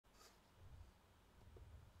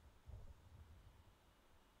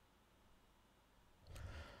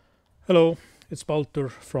Hello, it's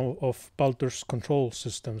Baldur of Baldur's Control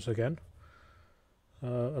Systems again.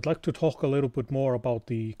 I'd like to talk a little bit more about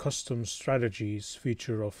the custom strategies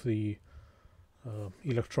feature of the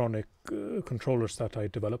electronic controllers that I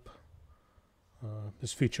develop.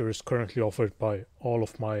 This feature is currently offered by all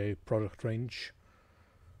of my product range.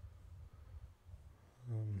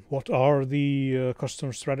 What are the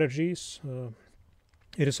custom strategies?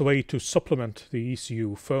 It is a way to supplement the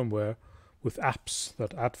ECU firmware with apps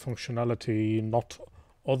that add functionality not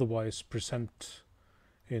otherwise present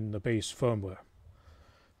in the base firmware.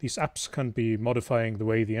 These apps can be modifying the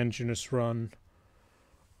way the engine is run.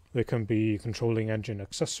 They can be controlling engine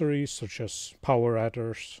accessories such as power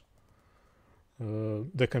adders.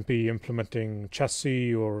 They can be implementing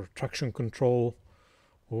chassis or traction control,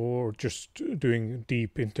 or just doing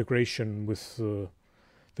deep integration with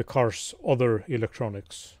the car's other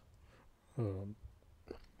electronics.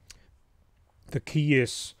 The key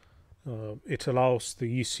is it allows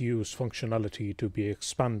the ECU's functionality to be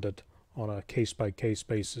expanded on a case-by-case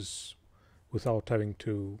basis without having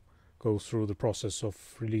to go through the process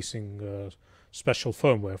of releasing special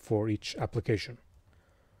firmware for each application.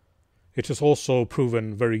 It has also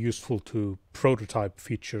proven very useful to prototype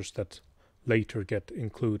features that later get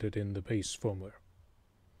included in the base firmware.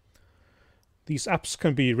 These apps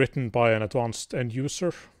can be written by an advanced end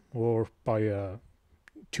user or by a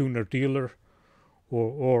tuner dealer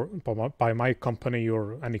or by my company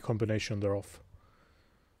or any combination thereof.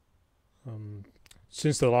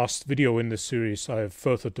 Since the last video in this series, I have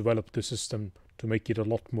further developed the system to make it a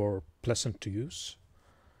lot more pleasant to use.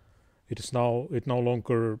 It no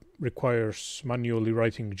longer requires manually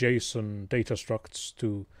writing JSON data structs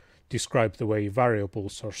to describe the way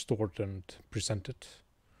variables are stored and presented.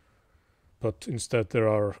 But instead there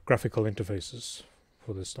are graphical interfaces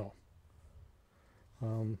for this now.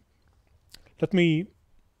 Let me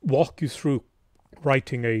walk you through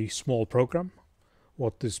writing a small program.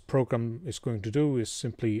 What this program is going to do is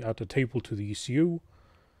simply add a table to the ECU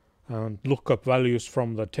and look up values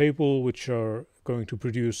from that table, which are going to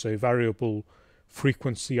produce a variable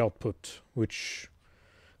frequency output, which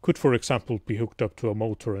could, for example, be hooked up to a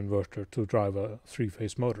motor inverter to drive a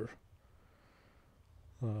three-phase motor.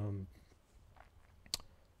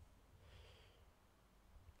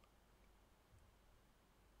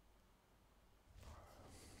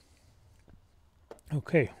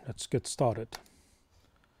 Okay, let's get started.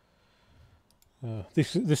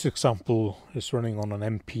 This example is running on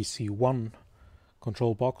an MPC1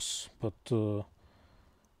 control box, but the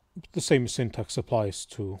same syntax applies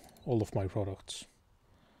to all of my products.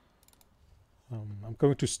 I'm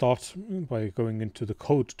going to start by going into the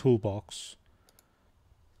code toolbox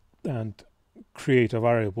and create a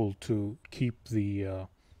variable to keep the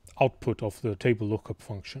output of the table lookup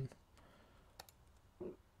function.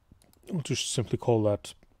 I'll just simply call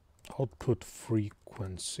that output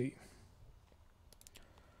frequency.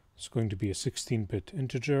 It's going to be a 16-bit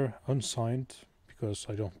integer, unsigned, because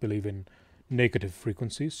I don't believe in negative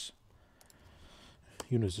frequencies.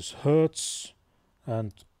 Units is hertz,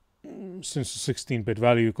 and since the 16-bit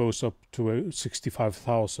value goes up to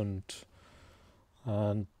 65,000,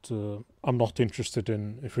 and I'm not interested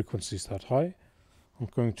in frequencies that high, I'm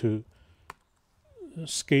going to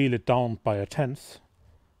scale it down by a tenth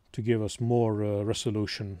to give us more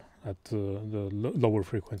resolution at the lower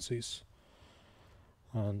frequencies.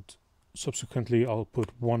 And subsequently I'll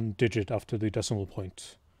put one digit after the decimal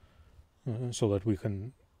point so that we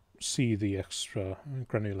can see the extra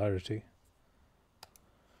granularity.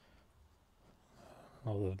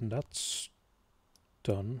 Now that that's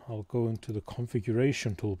done, I'll go into the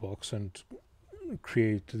configuration toolbox and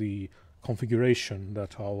create the configuration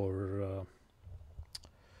that our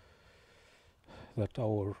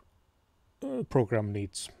program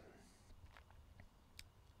needs.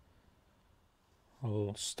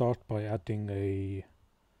 I'll start by adding a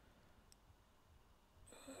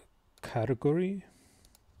category.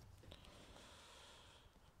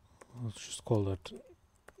 Let's just call that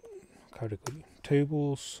category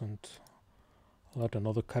tables, and I'll add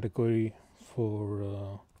another category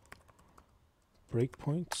for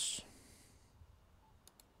breakpoints.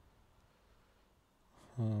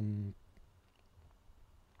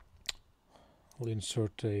 I'll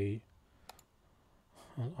insert an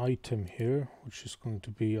item here, which is going to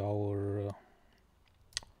be our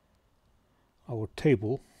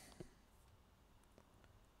table,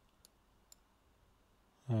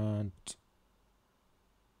 and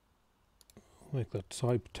make that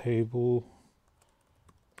type table,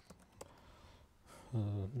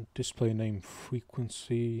 display name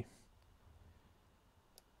frequency,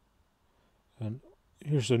 and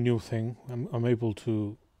here's a new thing. I'm able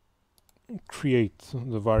to create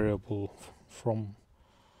the variable from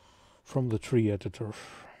the tree editor.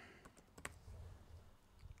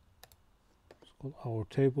 Let's call our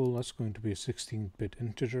table. That's going to be a 16-bit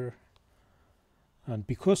integer. And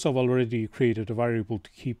because I've already created a variable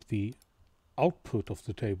to keep the output of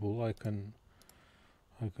the table, I can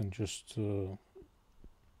just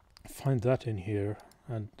find that in here,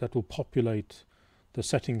 and that will populate the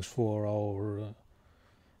settings for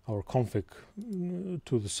our config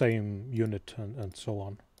to the same unit and so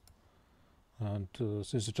on. And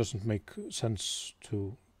since it doesn't make sense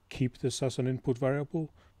to keep this as an input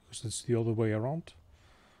variable, because it's the other way around,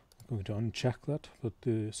 I'm going to uncheck that, but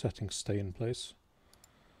the settings stay in place.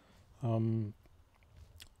 I'm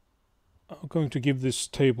going to give this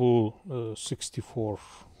table 64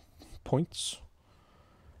 points,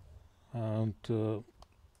 and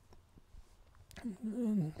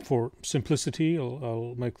for simplicity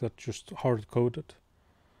I'll make that just hard-coded.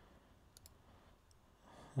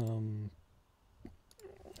 And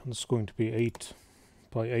it's going to be 8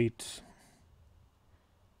 by 8.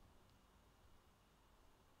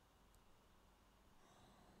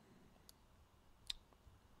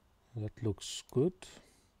 That looks good.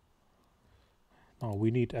 Now we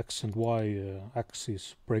need X and Y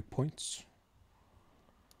axis breakpoints.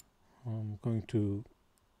 I'm going to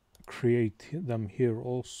create them here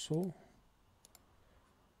also.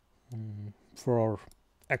 For our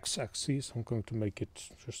X-axis, I'm going to make it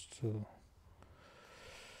just...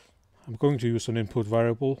 I'm going to use an input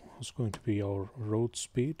variable. It's going to be our road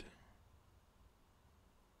speed.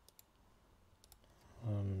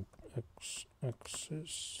 And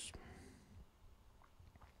X-axis...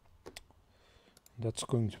 That's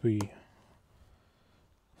going to be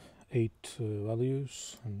 8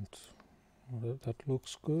 values, and that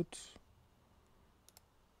looks good.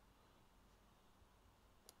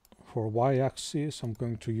 For Y-axis, I'm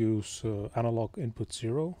going to use analog input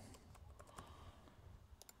 0.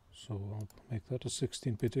 So I'll make that a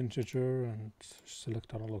 16-bit integer and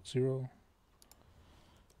select analog 0.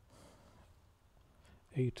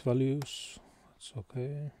 8 values, that's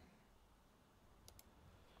okay.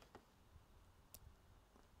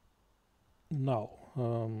 Now,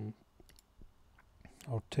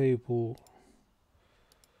 our table,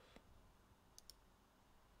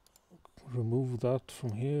 remove that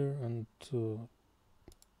from here and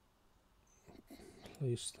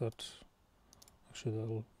place that. Actually,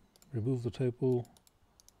 I'll remove the table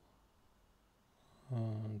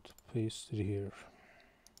and paste it here.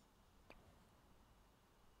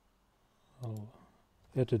 I'll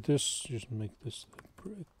edit this, just make this the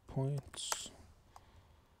breakpoints.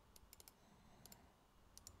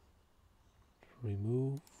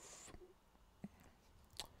 Remove,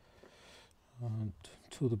 and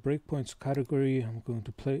to the breakpoints category I'm going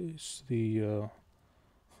to place the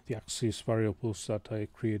axis variables that I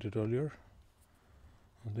created earlier,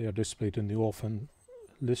 and they are displayed in the orphan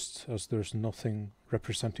list as there's nothing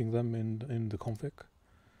representing them in the config.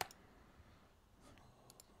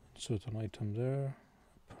 Insert an item there,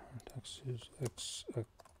 parent axis,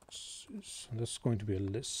 X-axis, and that's going to be a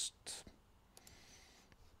list.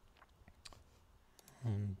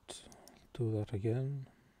 And do that again.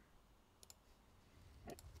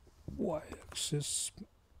 Y-axis.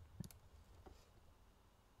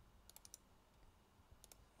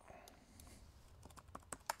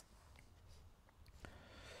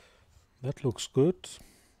 That looks good.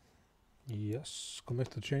 Yes, commit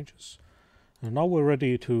the changes. And now we're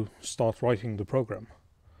ready to start writing the program.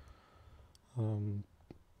 I'm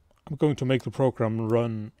going to make the program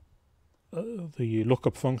run the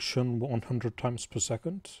lookup function 100 times per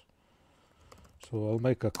second. So I'll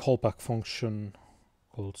make a callback function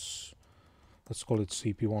called, let's call it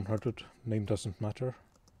CP100, name doesn't matter.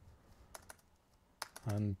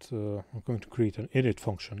 And I'm going to create an init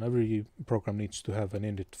function. Every program needs to have an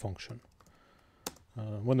init function.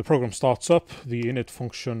 When the program starts up, the init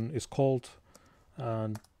function is called,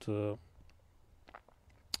 and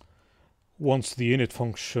once the init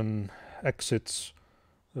function exits,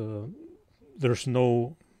 there's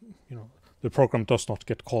no, the program does not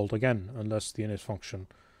get called again unless the init function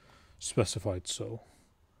specified so.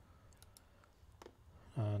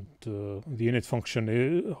 And the init function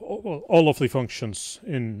is, all of the functions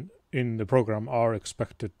in the program are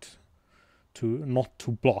expected to not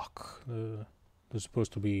to block. They're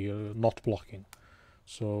supposed to be not blocking.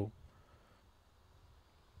 So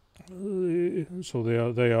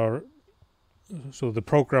they are. So the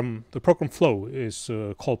program flow is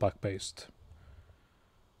callback based.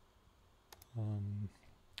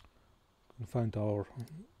 Find our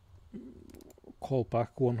callback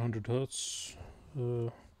 100 Hertz.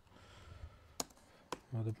 The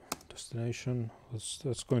destination,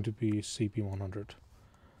 that's going to be CP100.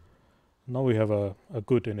 Now we have a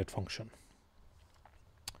good init function.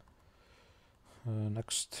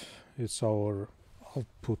 Next is our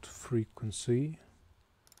output frequency.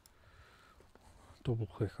 Double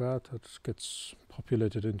click that, it gets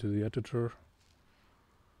populated into the editor.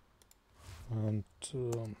 And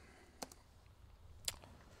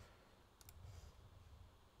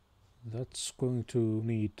that's going to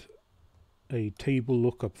need a table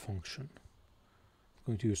lookup function. I'm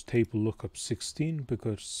going to use table lookup 16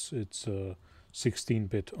 because it's a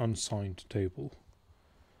 16-bit unsigned table.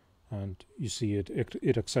 And you see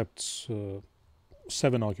it accepts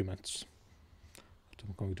 7 arguments that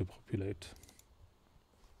I'm going to populate.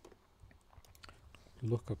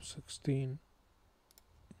 Lookup 16.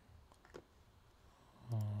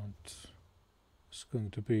 And it's going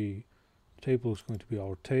to be, table is going to be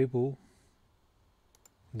our table,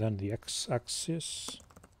 then the x-axis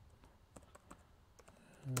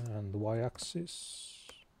and the y-axis.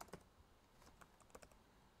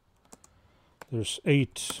 There's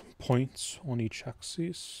 8 points on each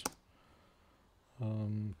axis.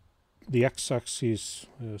 The x-axis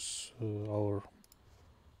is our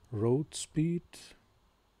road speed.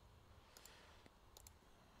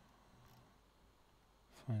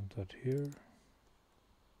 Find that here.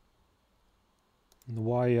 And the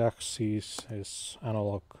y-axis is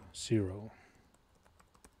analog 0.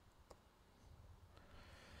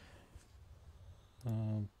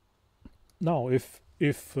 Now, if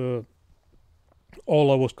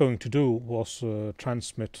all I was going to do was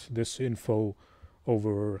transmit this info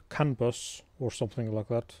over CAN bus or something like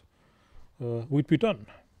that, we'd be done.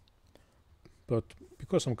 But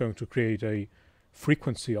because I'm going to create a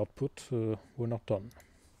frequency output, we're not done.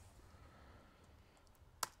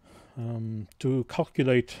 To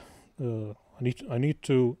calculate, I need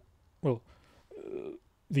to, well,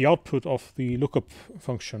 the output of the lookup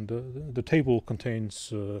function, the table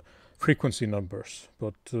contains frequency numbers,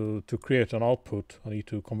 but to create an output, I need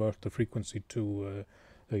to convert the frequency to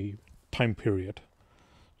a time period.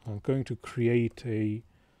 I'm going to create a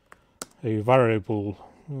variable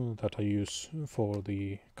that I use for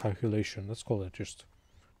the calculation. Let's call it just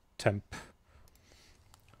temp.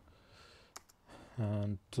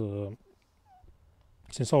 And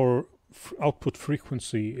since our output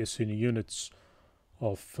frequency is in units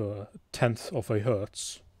of tenth of a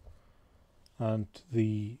hertz, and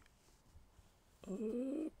the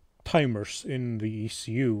timers in the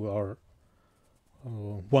ECU are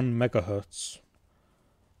 1 megahertz,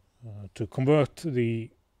 to convert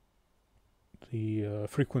the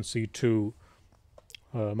frequency to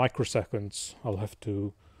microseconds, I'll have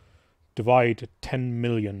to divide 10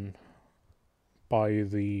 million by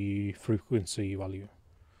the frequency value.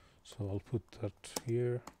 So I'll put that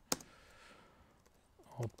here.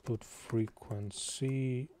 Output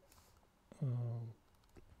frequency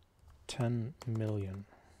 10 million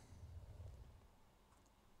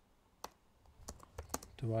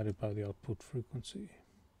divided by the output frequency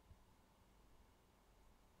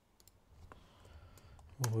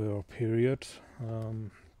over a period.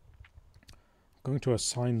 I'm going to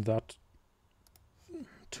assign that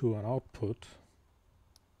to an output.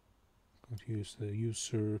 I'm going to use the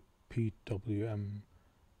user PWM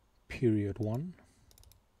period 1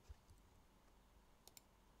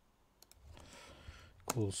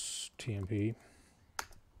 equals TMP,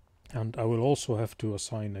 and I will also have to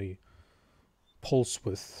assign a pulse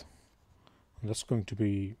width, and that's going to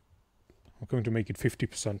be, I'm going to make it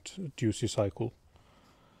 50% duty cycle.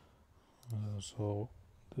 So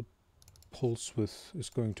the pulse width is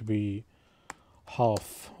going to be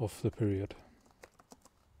half of the period.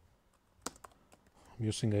 I'm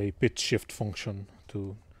using a bit shift function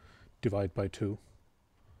to divide by 2.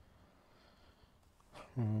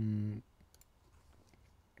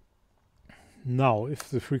 Now, if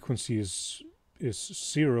the frequency is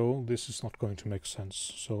 0, this is not going to make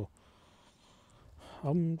sense. So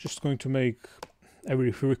I'm just going to make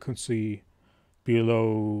every frequency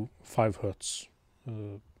below 5 hertz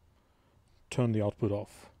turn the output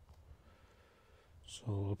off. So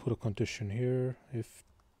I'll put a condition here. If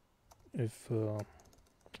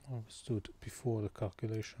let's do it before the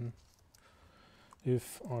calculation.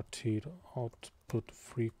 If RT output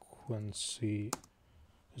frequency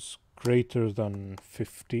is greater than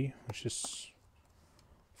 50, which is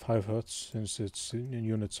 5 hertz, since it's in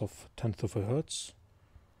units of tenth of a hertz,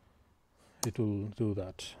 it will do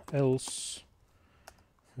that. Else,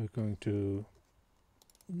 we're going to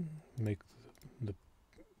make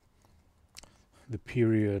the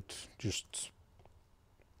period just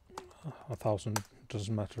 1000,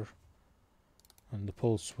 doesn't matter, and the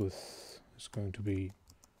pulse width is going to be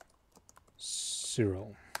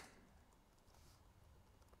 0.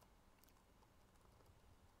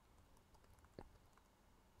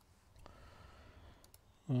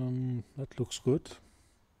 That looks good.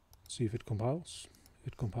 Let's see if it compiles.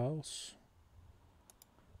 It compiles.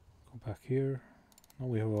 Go back here. Now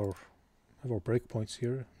we have our breakpoints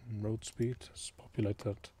here. Road speed. Let's populate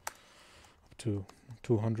that up to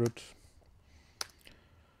 200.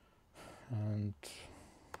 And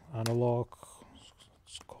analog.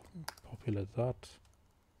 Let's populate that.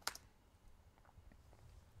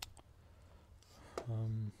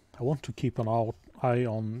 I want to keep an eye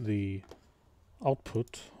on the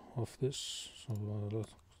output of this, so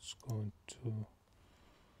let's go into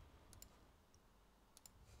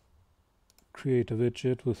create a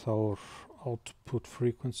widget with our output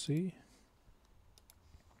frequency.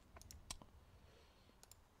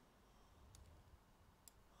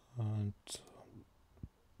 And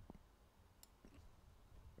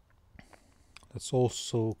let's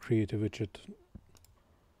also create a widget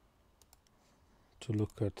to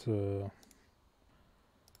look at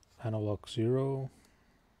analog 0.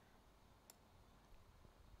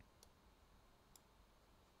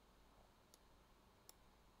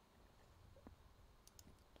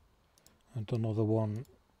 And another one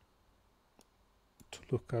to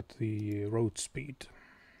look at the road speed.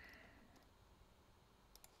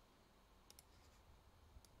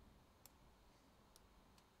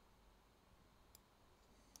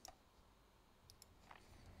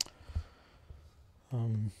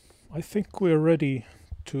 I think we're ready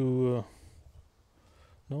to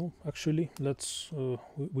no, actually let's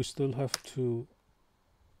we still have to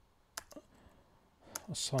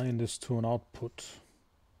assign this to an output.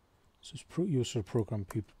 This is user program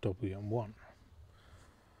PWM1,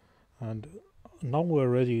 and now we're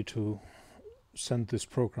ready to send this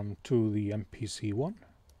program to the MPC1.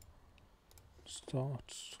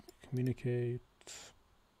 Start, communicate,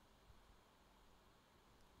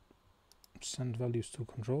 send values to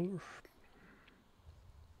controller,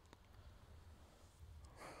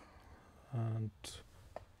 and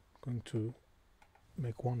I'm going to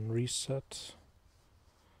make one reset.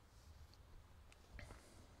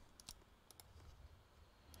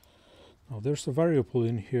 Now there's a variable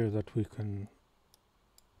in here that we can,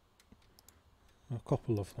 a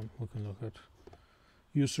couple of them we can look at.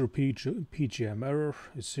 User PGM error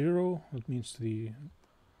is 0. That means the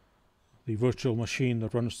virtual machine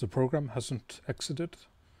that runs the program hasn't exited,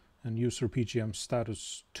 and user PGM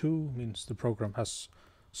status 2 means the program has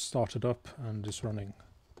started up and is running.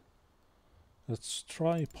 Let's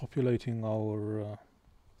try populating our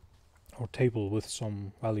table with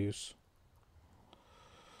some values.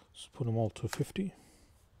 Let's put them all to 50.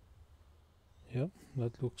 Yeah,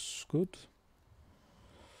 that looks good.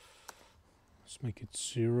 Let's make it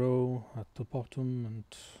 0 at the bottom and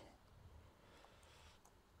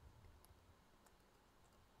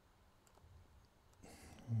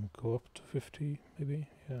go up to 50 maybe,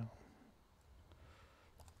 yeah.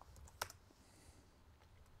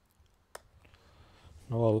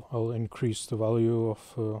 Now I'll increase the value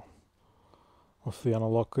of the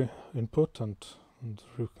analog input, and the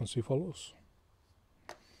frequency follows.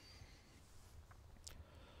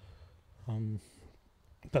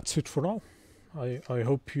 That's it for now. I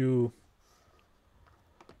hope you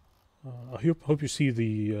hope you see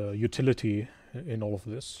the utility in all of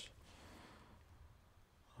this.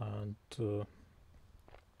 And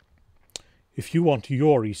if you want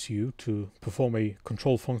your ECU to perform a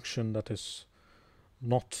control function that is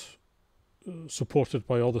not supported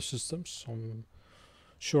by other systems, I'm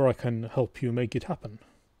sure I can help you make it happen.